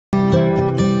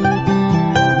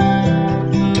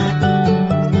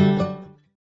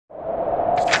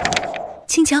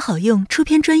轻巧好用，出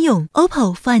片专用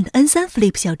OPPO Find N3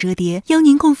 Flip 小折叠，邀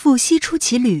您共赴西出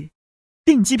奇旅。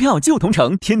订机票就同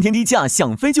城，天天低价，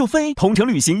想飞就飞。同城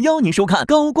旅行邀您收看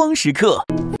高光时刻。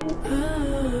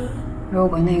如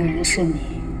果那个人是你，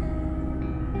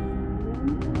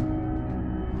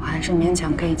我还是勉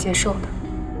强可以接受的。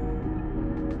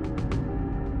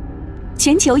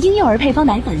全球婴幼儿配方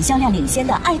奶粉销量领先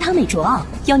的爱他美卓奥，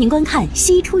邀您观看《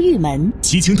西出玉门》。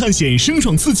激情探险，生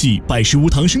爽刺激，百事无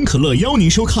糖生可乐邀您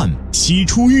收看《西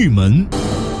出玉门》。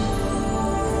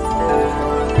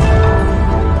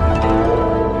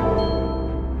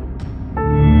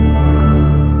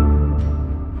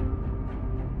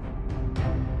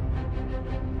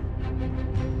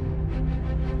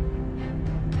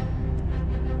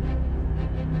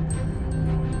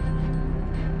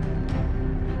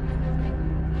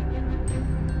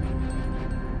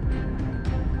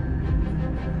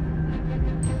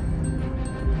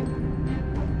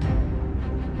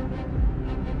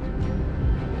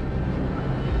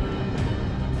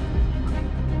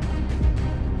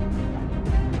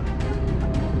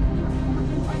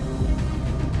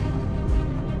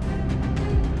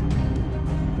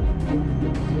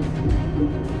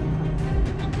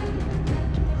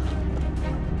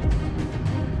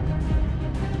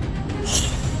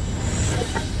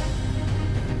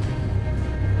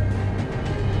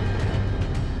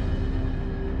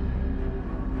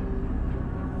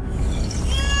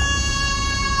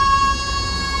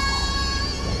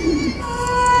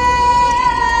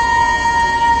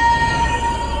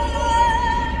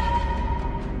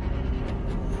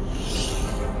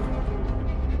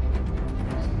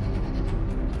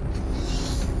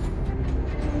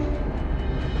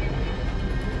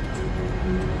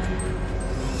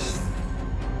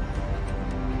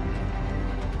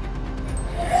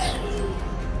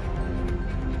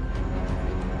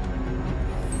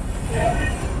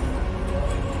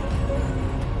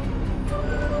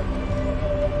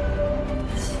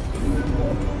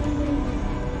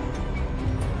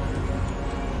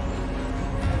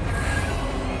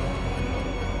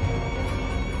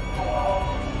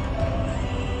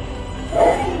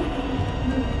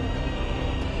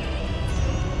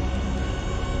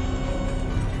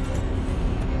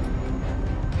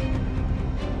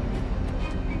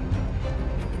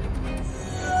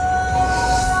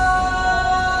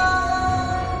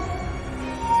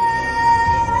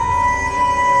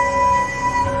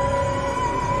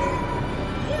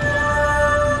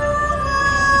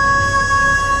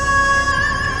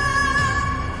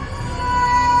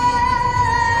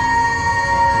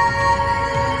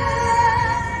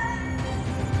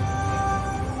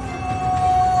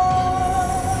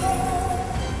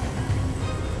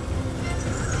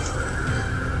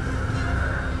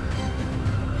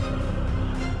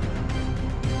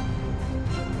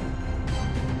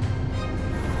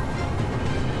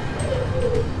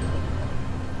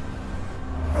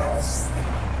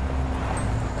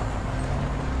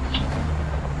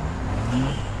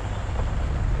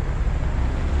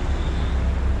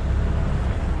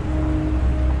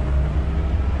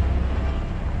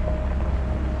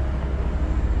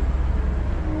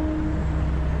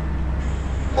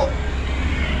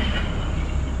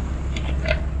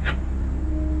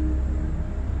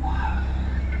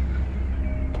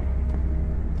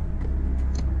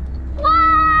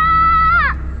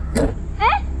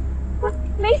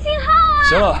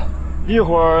行了，一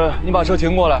会儿你把车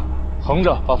停过来，横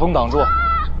着把风挡住，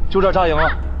就这儿扎营了。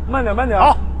慢点，慢点。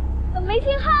好。没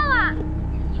信号啊，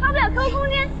发不了高空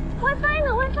间 ，WiFi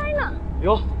呢 ？WiFi 呢？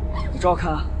哟，你照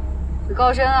看。这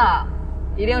高深啊，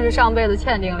一定是上辈子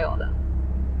欠丁留的。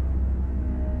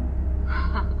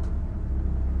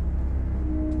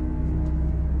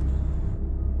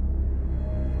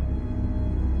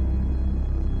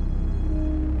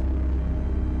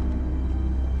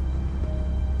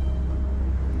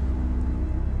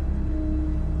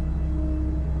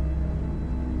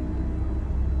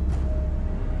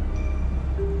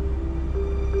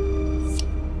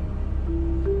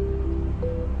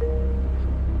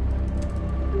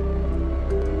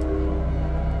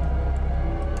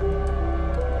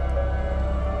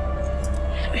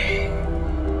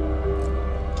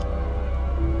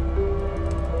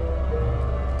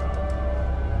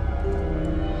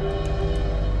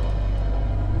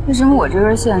为什么我这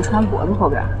根线穿脖子后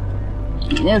边，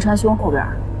你那个穿胸后边？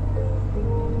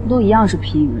不都一样是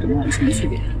皮影，有什么区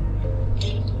别？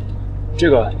这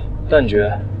个旦角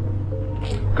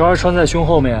杆穿在胸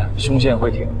后面，胸线会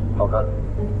挺好看；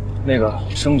那个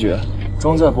生角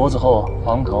装在脖子后，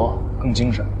昂头更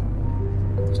精神。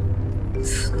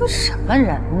这都什么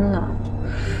人呢？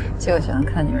就喜欢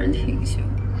看女人挺胸。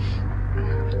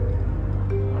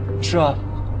是啊，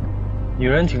女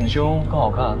人挺胸更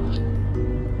好看。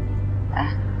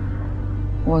哎，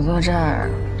我坐这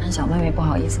儿，让小妹妹不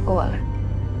好意思过来。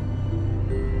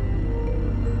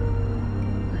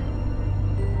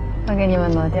我给你们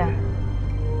挪地儿。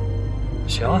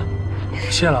行啊，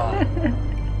谢了啊。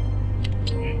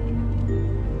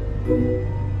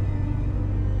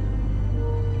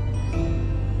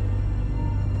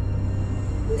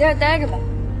你在这儿待着吧。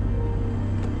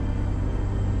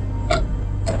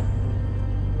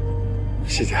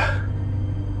谢谢。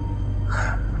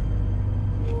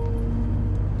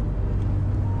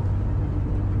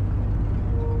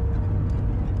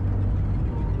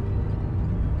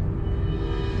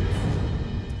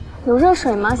有热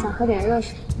水吗？想喝点热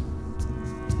水。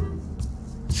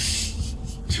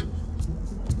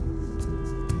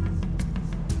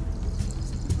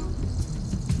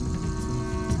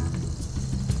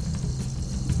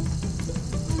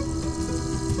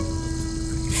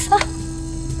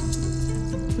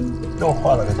又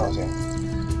换了个造型，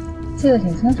记得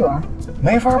挺清楚啊。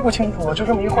没法不清楚啊，就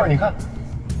这么一会儿，你看，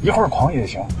一会儿狂野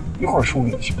型，一会儿淑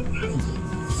女型。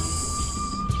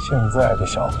现在这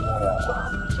小姑娘啊，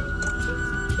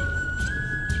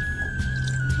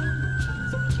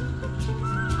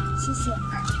谢谢。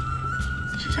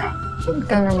琪琪，你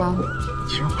跟着吗？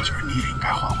其实我觉得你也应该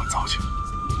换换造型，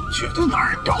绝对能让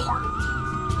人掉魂儿。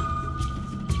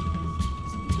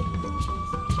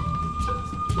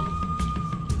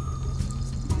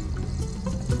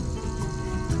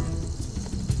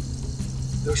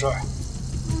刘帅，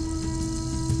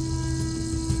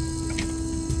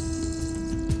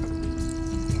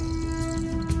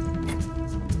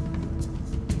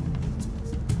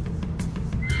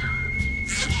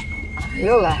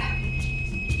又来，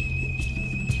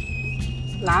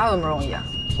哪有那么容易啊？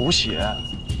补血。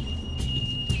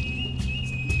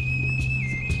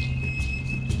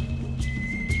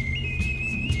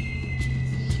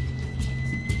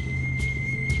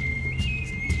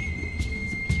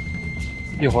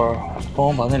一会儿帮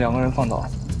我把那2个人放倒。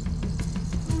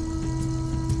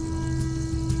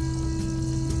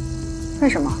为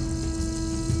什么？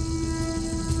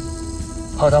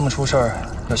怕他们出事儿，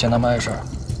又嫌他们碍事儿。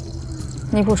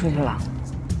你不出去了？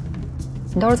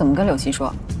你到时候怎么跟柳溪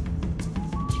说？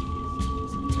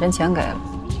人钱给了，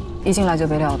一进来就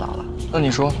被撂倒了。那你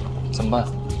说怎么办？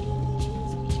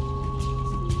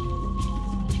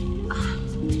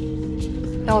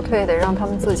要退得让他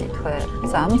们自己退，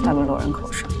咱们才不落人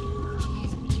口上。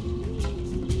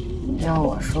要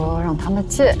我说，让他们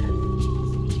借，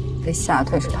这吓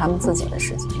退是他们自己的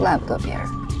事情，赖不得别人。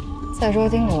再说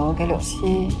丁柳给柳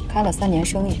溪开了3年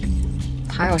生意，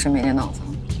他要是没点脑子，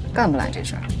干不来这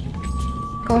事儿。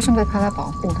高升被派来保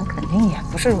护，他肯定也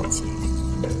不是弱鸡。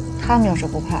他们要是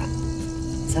不怕，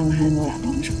咱们还能多俩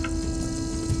帮手。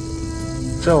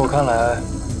在我看来，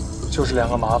就是2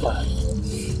个麻烦。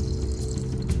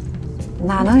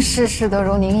哪能事事都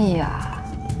如您意啊？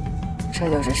这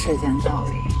就是世间道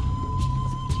理。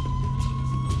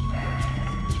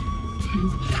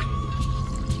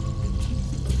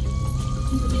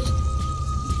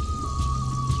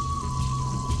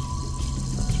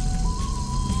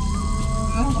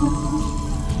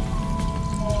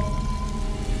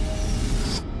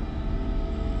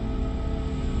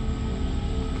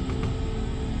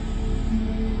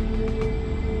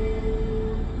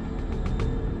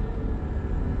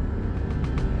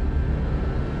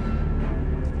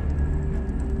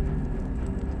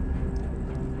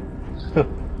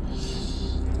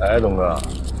哎，东哥，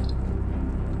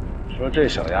说这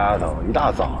小丫头一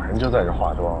大早上就在这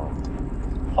化妆，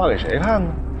化给谁看呢？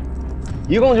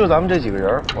一共就咱们这几个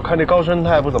人，我看这高深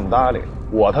他也不怎么搭理，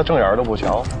我他正眼都不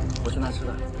瞧。我请他吃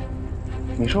饭。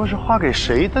你说是化给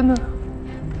谁的呢？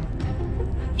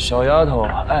小丫头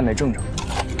爱美正常，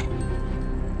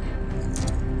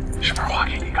是不是化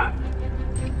给你看？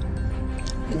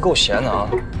你够闲的啊！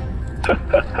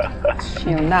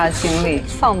挺大精力，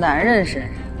放胆认识。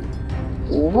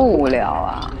无不无聊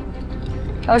啊！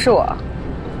要是我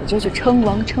就去称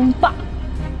王称霸。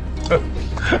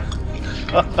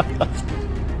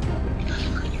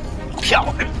漂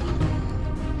亮！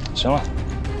行了，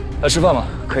来吃饭吧，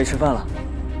可以吃饭了。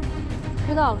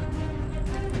知道了。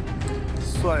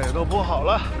蒜也都剥好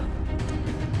了。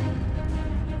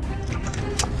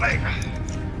来一个。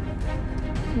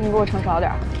你给我盛少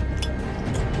点。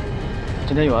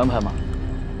今天有安排吗？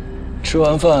吃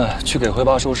完饭去给回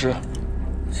拔收尸。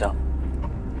行。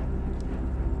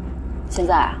现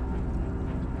在啊？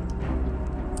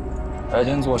白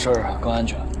天做事儿更安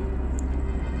全。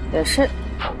也是，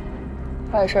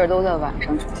坏事都在晚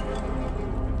上出现。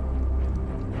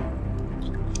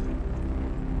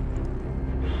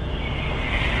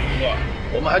哥，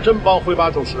我们还真帮辉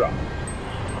八做事啊！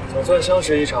总算相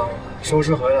识一场，收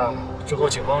尸回来之后，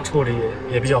警方处理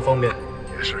也比较方便。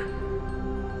也是。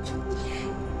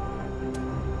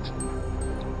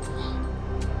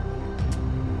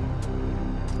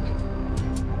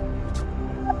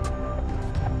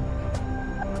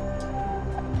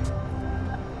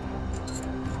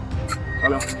来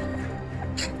了。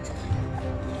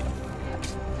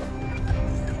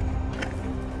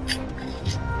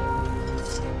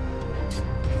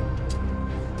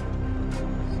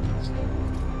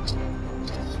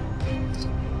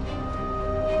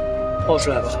抱出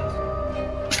来吧。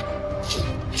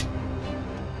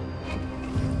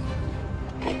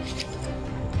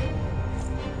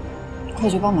快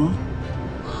去帮忙。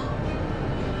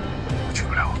我去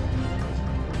不了。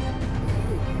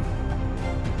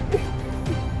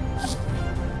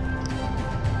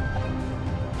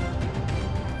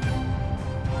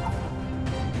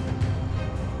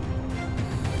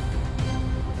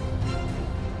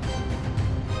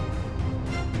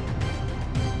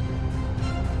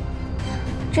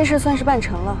这事算是办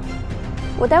成了，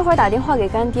我待会儿打电话给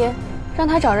干爹，让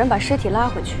他找人把尸体拉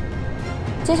回去。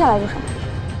接下来做什么？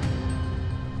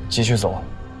继续走。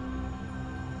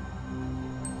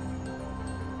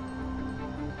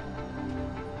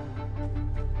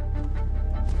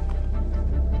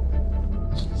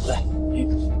来，1、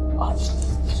2。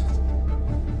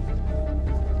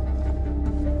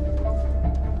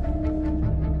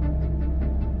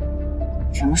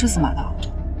什么是司马道？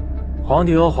皇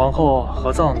帝和皇后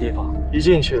合葬的地方，一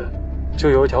进去就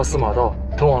有一条司马道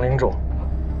通往陵冢。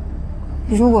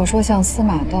如果说像司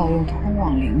马道又通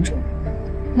往陵冢，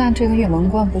那这个玉门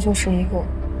关不就是一个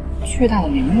巨大的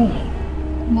陵墓吗？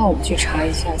那我们去查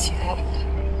一下其他图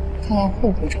腾，看看会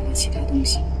不会找到其他东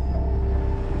西。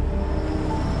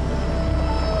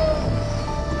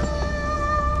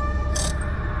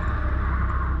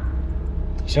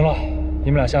行了，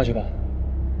你们俩下去吧。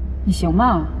你行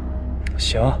吗？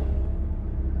行。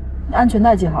安全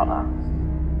带系好了？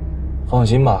放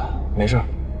心吧，没事。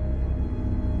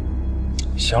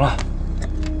行了。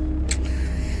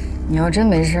你要真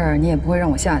没事，你也不会让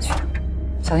我下去。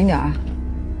小心点啊！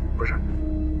不是，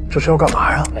这是要干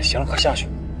嘛呀？哎，行了，快下去。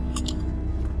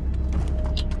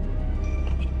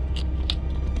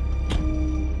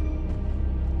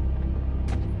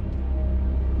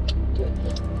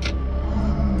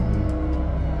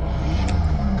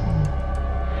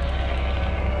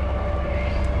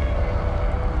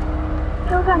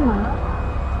要干嘛？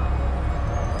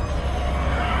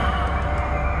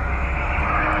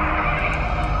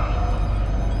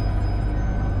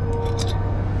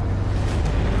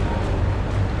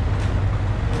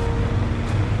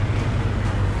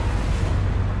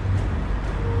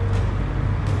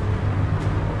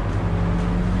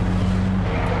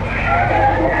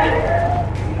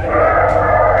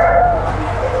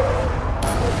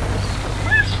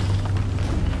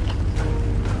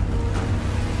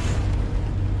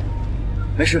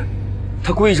没事，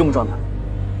他故意这么撞的。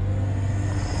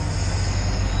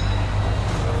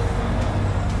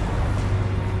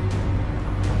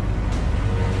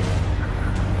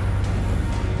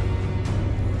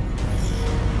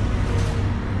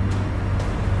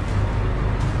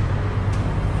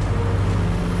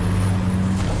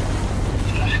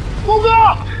东哥，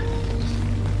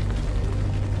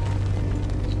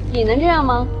你能这样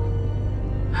吗？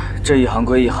这一行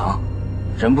归一行，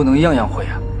人不能样样会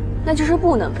啊。那就是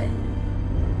不能背。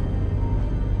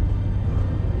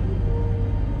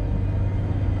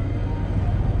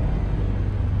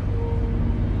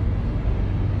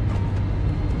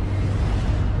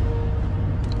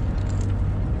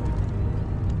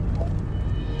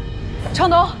昌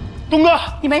东，东哥，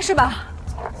你没事吧？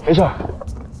没事。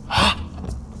啊！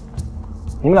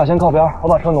你们俩先靠边，我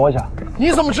把车挪一下。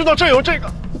你怎么知道这有这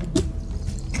个？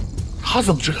他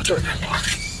怎么知道这儿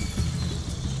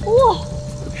有？哇，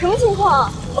什么情况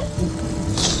啊？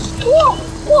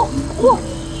哇！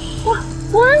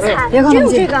王恩彩，别看那么近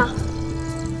只有这个。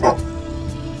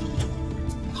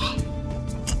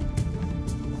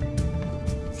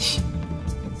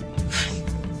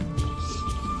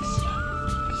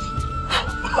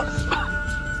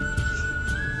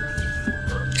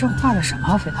这画的什么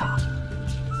啊，飞涛？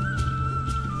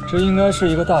这应该是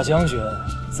一个大将军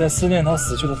在思念他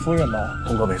死去的夫人吧？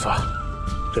东哥没错，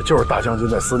这就是大将军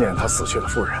在思念他死去的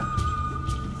夫人。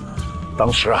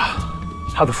当时啊，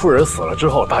他的夫人死了之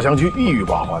后，大将军抑郁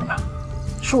寡欢的。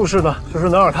术士呢，就是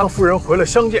能让他夫人回来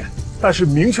相见，但是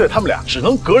明确他们俩只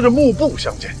能隔着幕布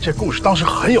相见。这故事当时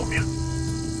很有名。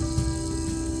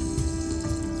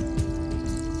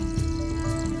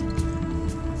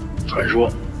传说，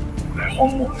来荒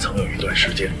漠曾有一段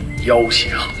时间妖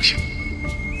邪横行，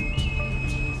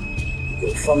有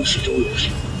方士周游士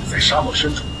在沙漠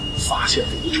深处发现了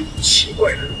一处奇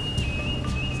怪的入口，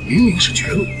明明是绝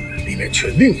路，里面却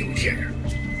另有天人，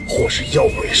或是妖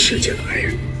鬼世界的来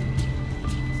源。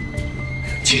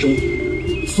其中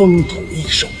风土异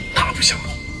兽大不相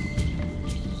同。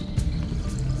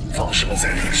方士们在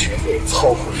这学会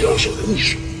操控妖兽的艺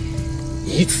术，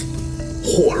以此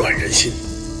祸乱人心，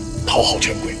讨好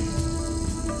权贵。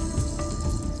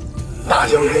大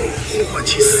将军呼唤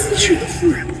起死去的夫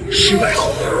人，失败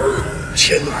后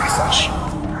迁怒于方士，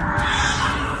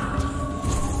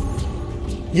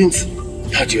因此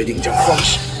他决定将方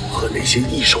士和那些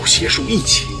异兽邪术一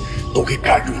起都给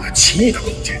赶入了奇异的空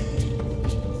间，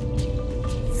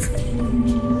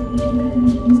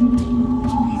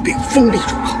并封闭入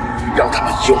口，让他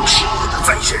们永世不得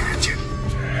再现人间。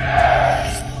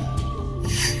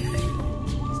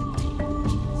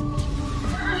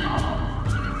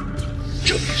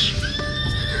这便是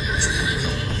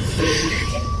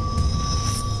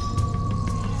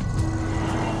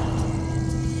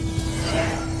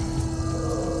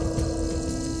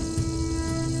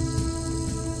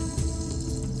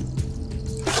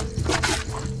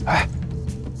哎，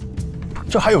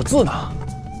这还有字呢，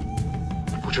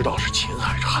不知道是秦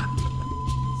还是汉。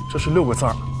这是6个字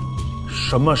儿，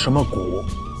什么什么谷，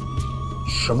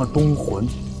什么东魂，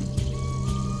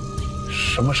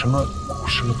什么什么谷，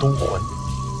什么东魂。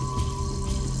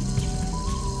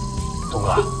东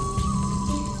哥，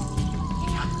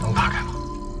能打开吗？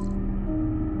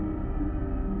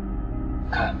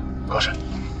看，高深。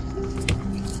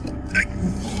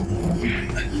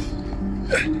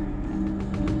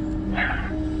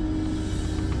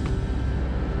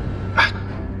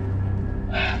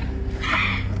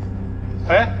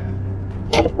哎，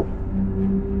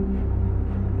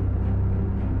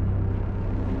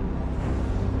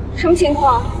什么情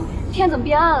况？天怎么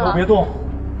变暗了？别动！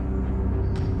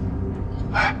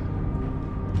哎，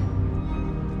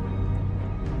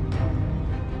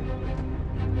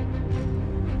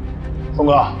东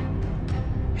哥，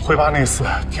会把那次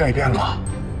听一遍吗？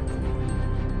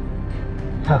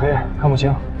太黑，看不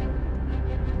清。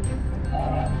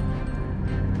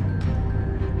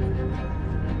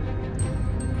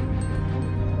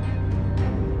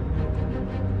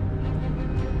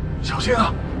小心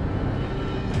啊！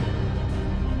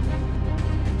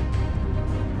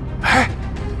哎，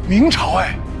明朝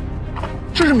哎，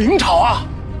这是明朝啊！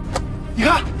你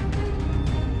看，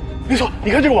没错，你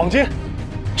看这个网巾，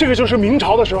这个就是明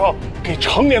朝的时候给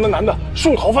成年的男的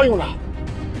梳头发用的。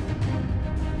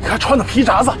你看穿的皮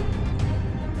夹子，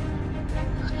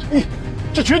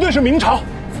这绝对是明朝。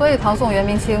所以唐宋元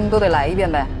明清都得来一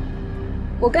遍呗。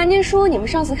我干爹说你们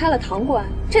上次开了唐馆，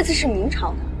这次是明朝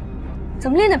的。怎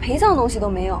么连点陪葬东西都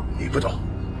没有？你不懂，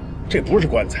这不是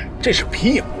棺材，这是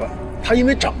皮影棺。它因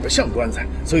为长得像棺材，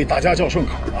所以大家叫顺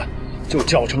口了，就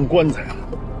叫成棺材了。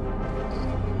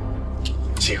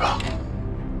几个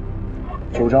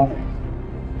？9张。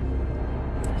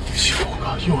9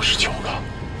个，又是9个。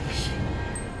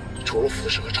除了服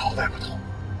饰和朝代不同，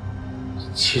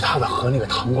其他的和那个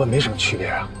唐棺没什么区别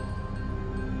啊。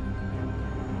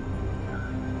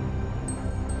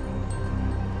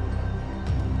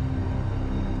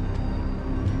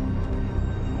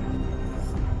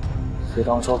这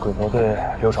当初鬼头队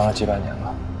流传了几百年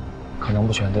了，可能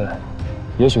不全对，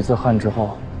也许自汉之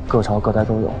后各朝各代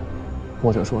都有，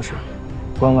或者说是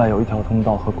关外有一条通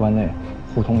道和关内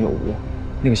互通有无。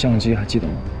那个相机还记得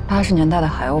吗？80年代的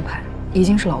海鸥牌已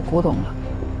经是老古董了。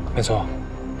没错，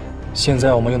现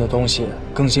在我们用的东西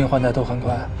更新换代都很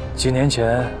快，几年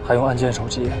前还用按键手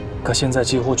机，可现在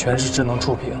几乎全是智能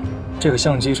触屏。这个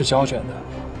相机是胶卷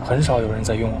的，很少有人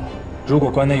在用了。如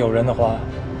果关内有人的话，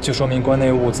就说明关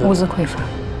内物资匮乏。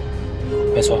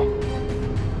没错。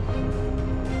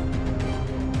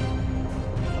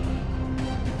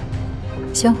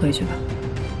先回去吧。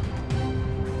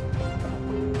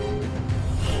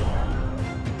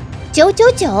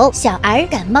999小儿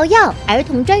感冒药，儿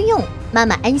童专用，妈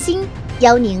妈安心。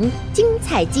邀您精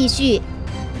彩继续。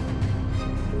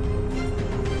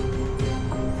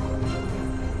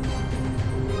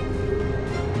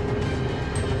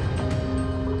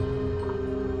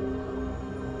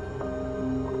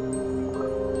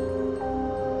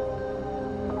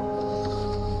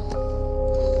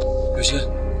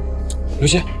刘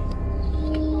星，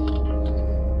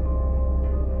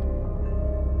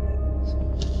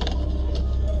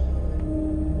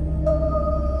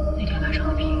那天晚上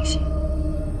和平行，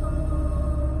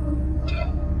对，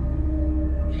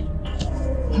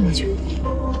看过去。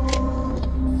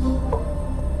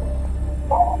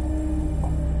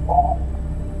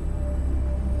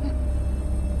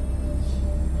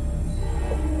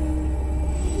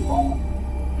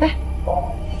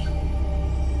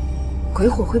鬼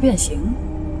火会变形？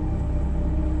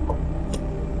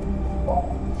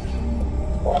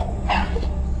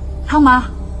汤妈，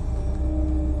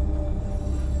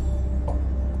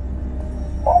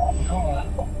你看看，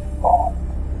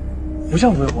不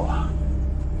像鬼火，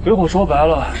鬼火说白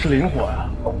了是灵火呀，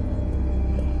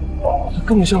它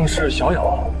更像是小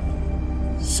咬。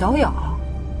小咬？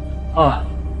啊，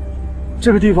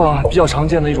这个地方比较常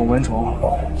见的一种蚊虫，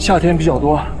夏天比较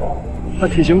多，它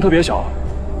体型特别小。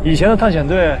以前的探险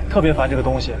队特别烦这个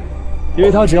东西，因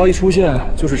为它只要一出现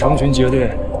就是成群结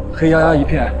队，黑压压一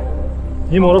片，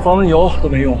你抹了防蚊油都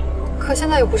没用。可现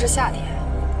在又不是夏天，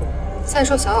再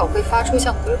说小咬会发出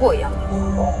像鬼火一样的。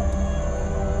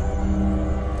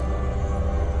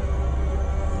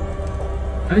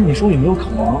哎，你说有没有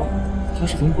可能，它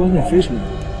是从关内飞出来的？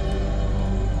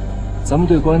咱们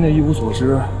对关内一无所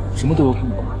知，什么都有可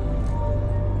能。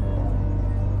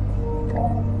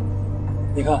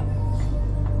你看，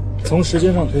从时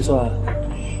间上推算，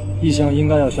异象应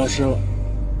该要消失了。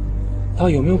它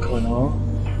有没有可能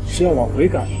是要往回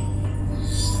赶？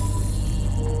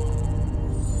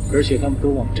而且他们都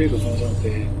往这个方向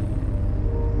飞。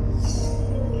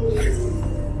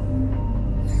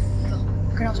走，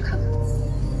跟上去看看。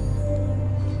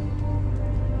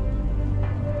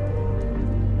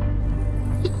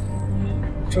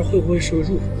这会不会是个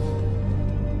入口？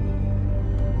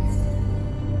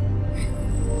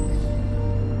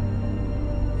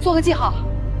做个记号。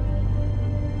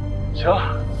行。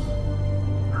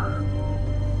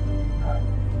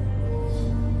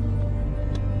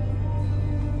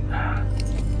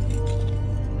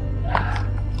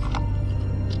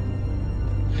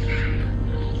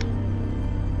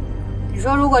你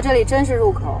说，如果这里真是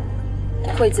入口，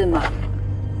会进吗？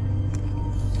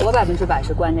我100%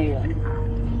是关内人，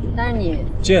但是你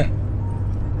进。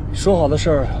说好的事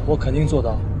儿，我肯定做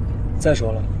到。再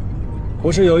说了，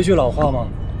不是有一句老话吗？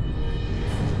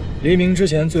黎明之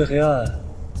前最黑暗，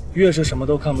越是什么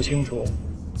都看不清楚，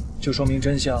就说明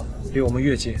真相离我们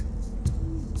越近。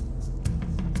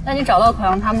那你找到口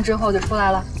阳他们之后就出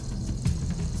来了？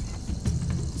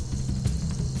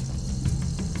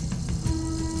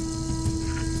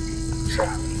是。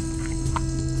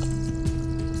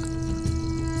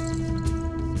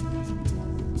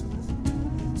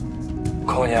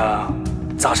姑娘，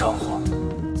咋称呼？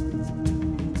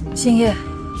姓叶，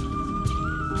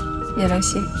叶流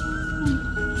西。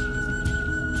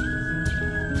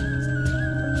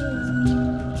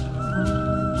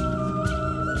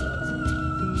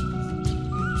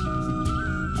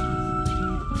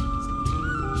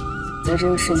在这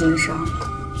个世界上，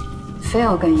非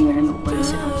要跟一个人有关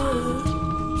系的话，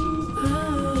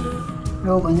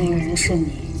如果那个人是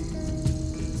你，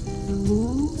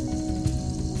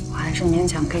我还是勉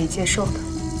强可以接受的。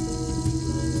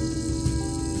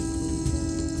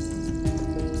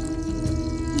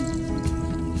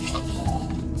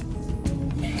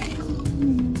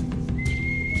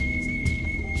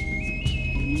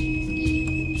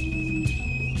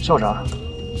笑啥？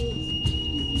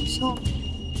笑。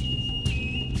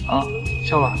啊，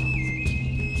笑吧。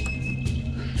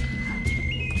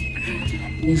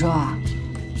你说啊，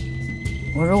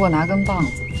我如果拿根棒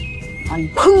子把你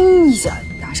砰一下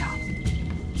打傻了，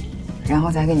然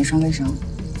后再给你拴根绳，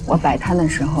我摆摊的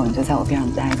时候你就在我边上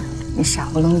待着，你傻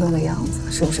不愣登的样子，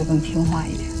是不是更听话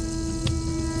一点？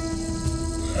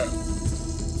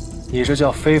你这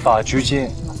叫非法拘禁。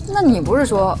那你不是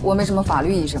说我没什么法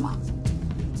律意识吗？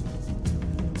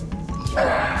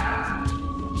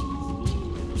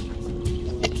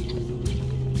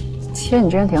其实你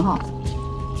这人挺好的，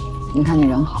你看你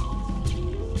人好，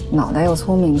脑袋又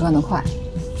聪明，转得快，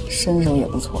身手也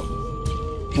不错，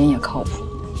人也靠谱。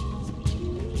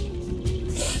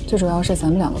最主要是咱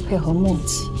们两个配合默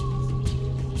契。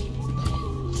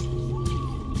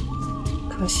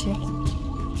可惜了。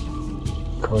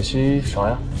可惜啥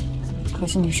呀？可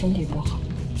惜你身体不好。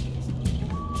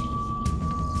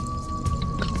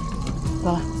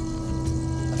走了。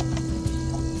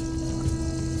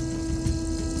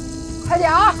快点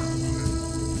啊！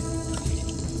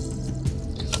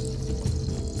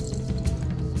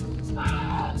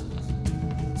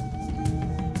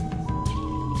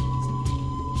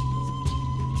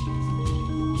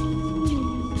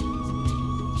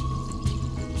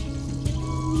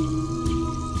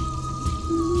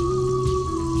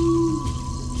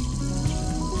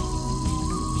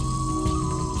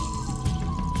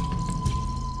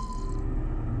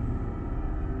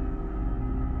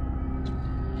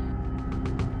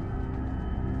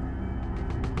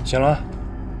行了，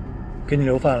给你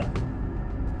留饭了。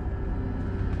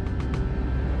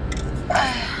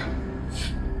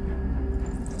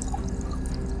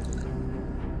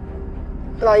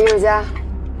老艺术家，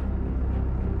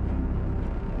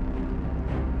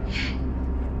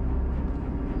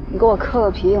你给我刻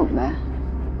个皮影呗，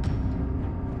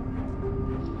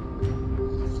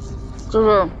就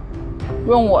是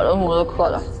用我的模子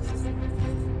刻的。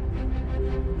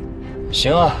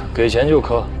行啊，给钱就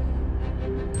刻。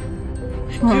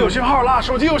手机有信号了，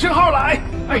手机有信号了！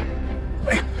哎，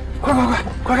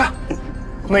快看！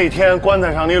那天棺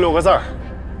材上那6个字儿，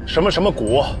什么什么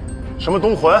骨，什么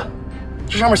东魂，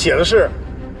这上面写的是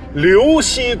“刘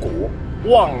西骨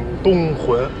望东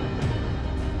魂”。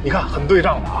你看，很对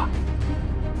仗的啊。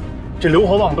这刘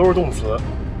和望都是动词，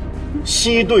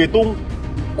西对东，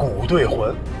骨对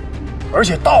魂，而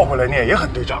且倒过来念也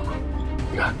很对仗啊。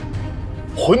你看，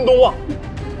魂东望，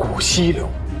骨西流，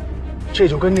这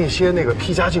就跟那些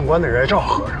披甲进关的人正好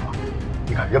合上了。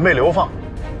你看，人被流放，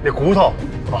那骨头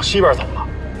往西边走了，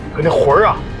可那魂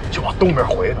啊就往东边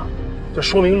回呢，这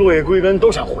说明落叶归根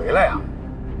都想回来呀。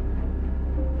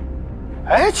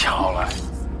哎，巧了，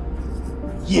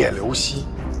叶流西，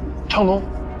昌东，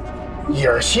也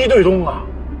是西对东啊。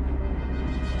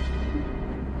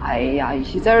哎呀，与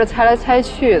其在这猜来猜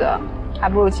去的，还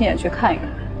不如亲眼去看一看。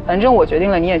反正我决定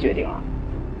了，你也决定了，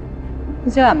一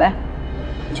起玩呗。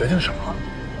决定什么？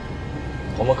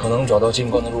我们可能找到进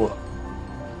关的路了，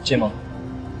进吗？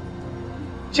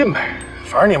进呗，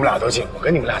反正你们俩都进，我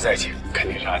跟你们俩在一起肯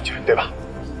定是安全，对吧？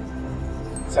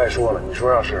再说了，你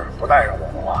说要是不带上我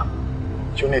的话，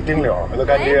就那丁柳和他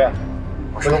干爹，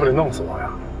回头不得弄死我呀？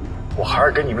我还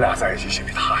是跟你们俩在一起心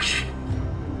里踏实。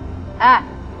哎，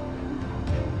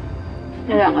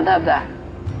那2个带不带？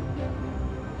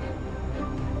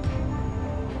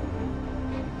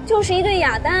就是一对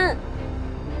哑单，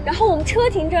然后我们车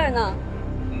停这儿呢。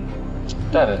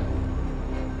带呗。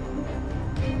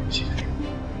谢谢你。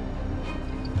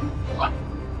快。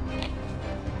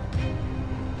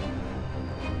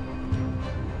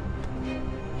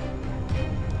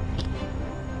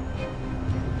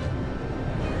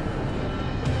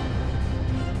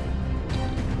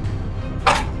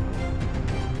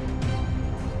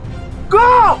哥，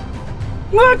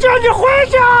我叫你回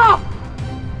去。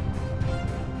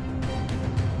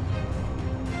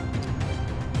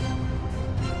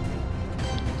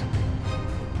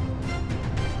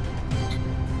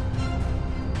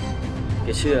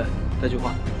给七爷带句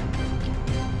话，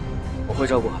我会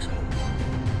照顾好小兰。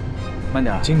慢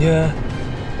点。今天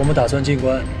我们打算进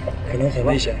关，可能很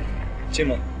危险，进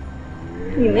吗？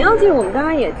你们要进，我们当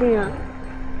然也进啊，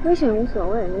危险无所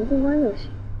谓，能进关就行。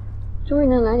终于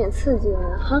能来点刺激了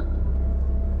哈！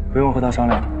不用和他商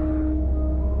量。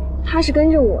他是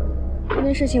跟着我的，这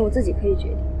件事情我自己可以决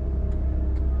定。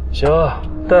行，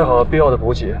带好必要的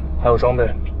补给，还有装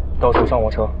备，到时候上我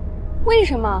车。为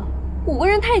什么？5个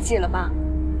人太挤了吧？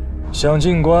想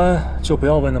进关就不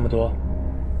要问那么多，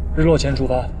日落前出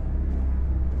发。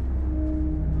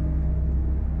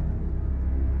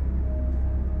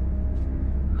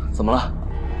怎么了？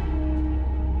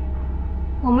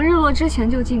我们日落之前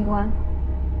就进关，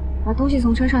把东西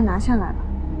从车上拿下来吧。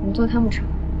我们坐他们车。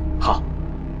好。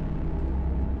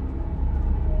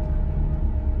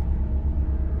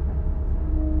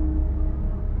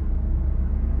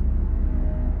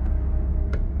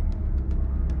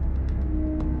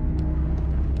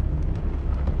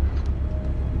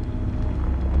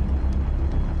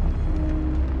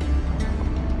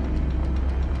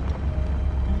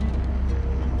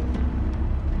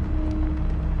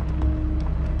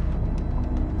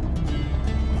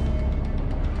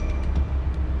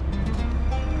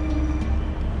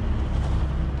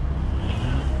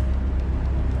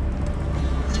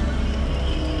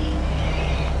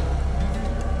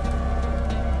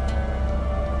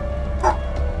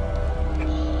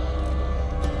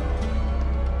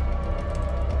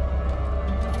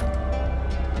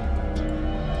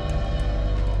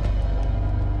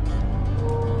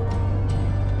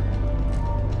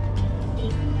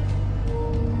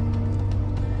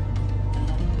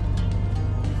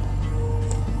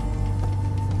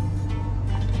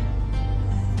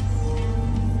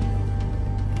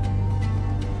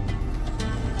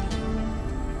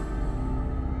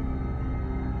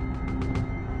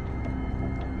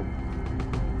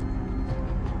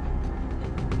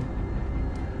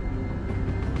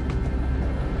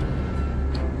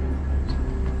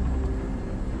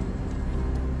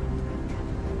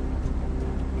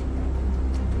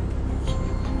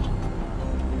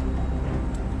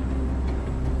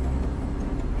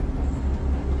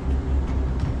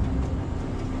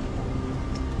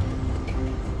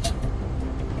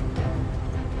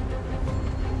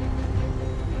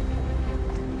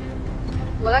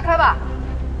我来开吧。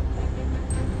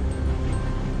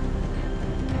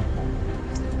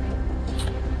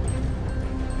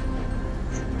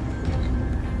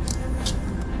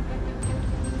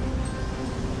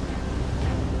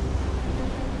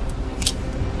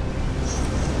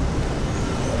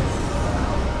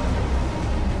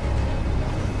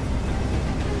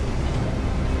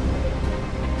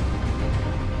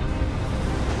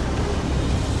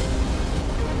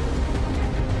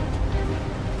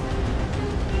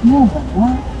墨本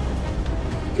吗？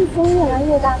这风越来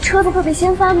越大，车子会被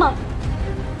掀翻吗？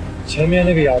前面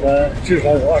那个哑巴至少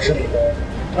有20米高，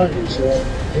按理说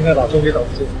应该把风给挡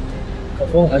住，可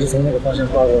风还是从那个方向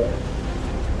刮过来。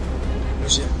不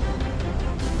行。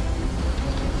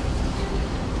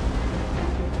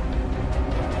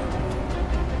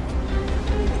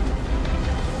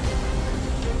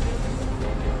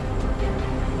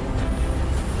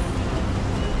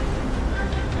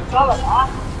抓了啥？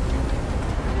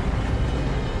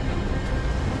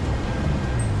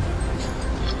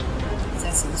再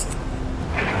醒醒。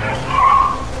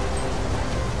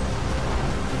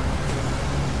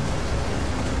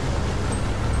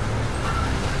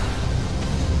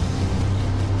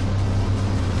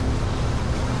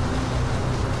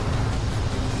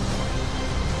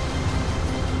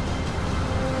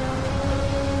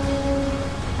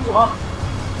什么？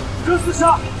这是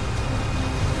啥？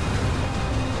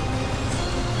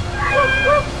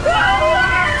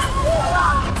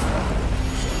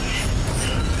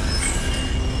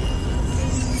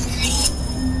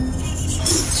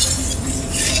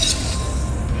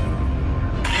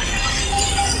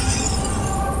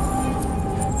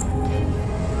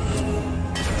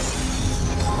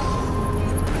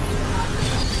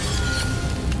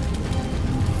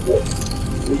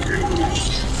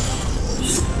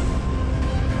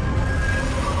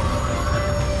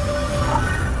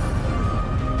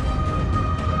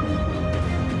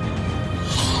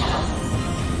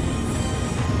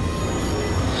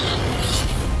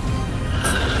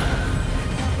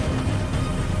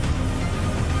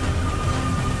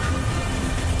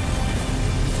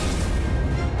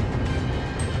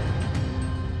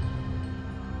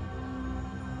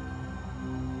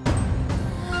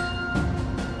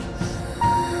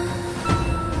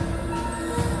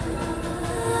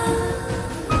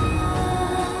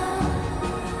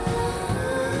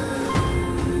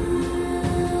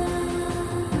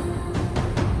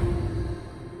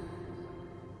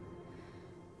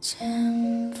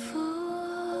潜伏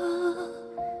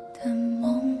的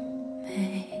梦寐，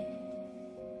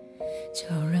悄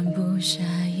然布下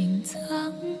隐藏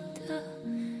的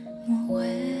魔尾。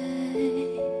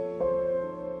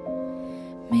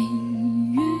命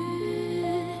运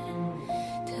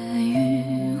的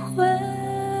迂回，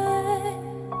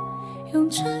用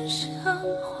真相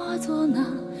化作那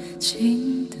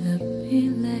情的壁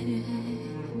垒。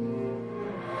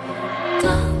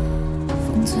当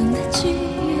封存的记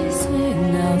忆随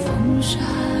那风沙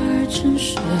而沉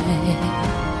睡，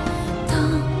当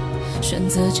选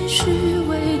择继续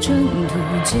为征途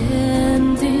坚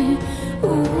定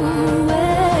无畏，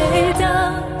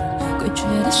当诡谲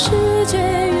的世界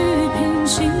与平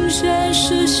行现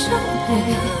实相配，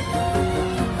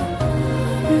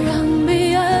让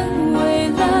彼岸蔚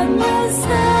蓝面散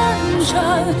场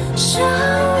相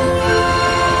约。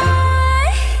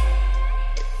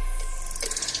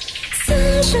似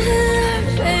是而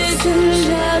非，真假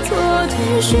错推，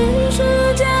虚实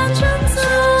间存在，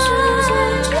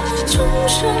众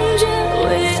生皆为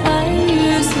爱与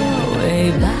所谓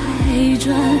百转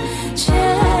千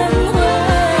回。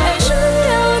只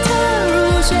要踏入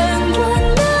乾坤，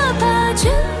哪怕前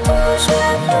途雪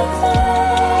纷飞，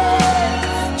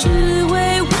只为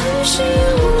问心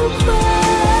无愧。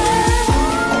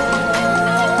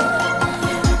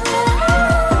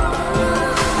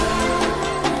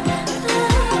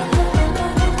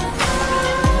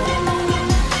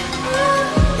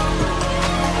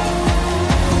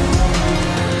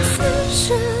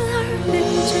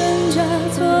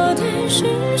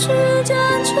世间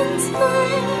沉醉，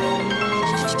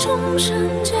众生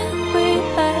皆为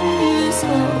爱与所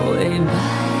谓百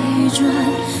转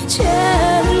千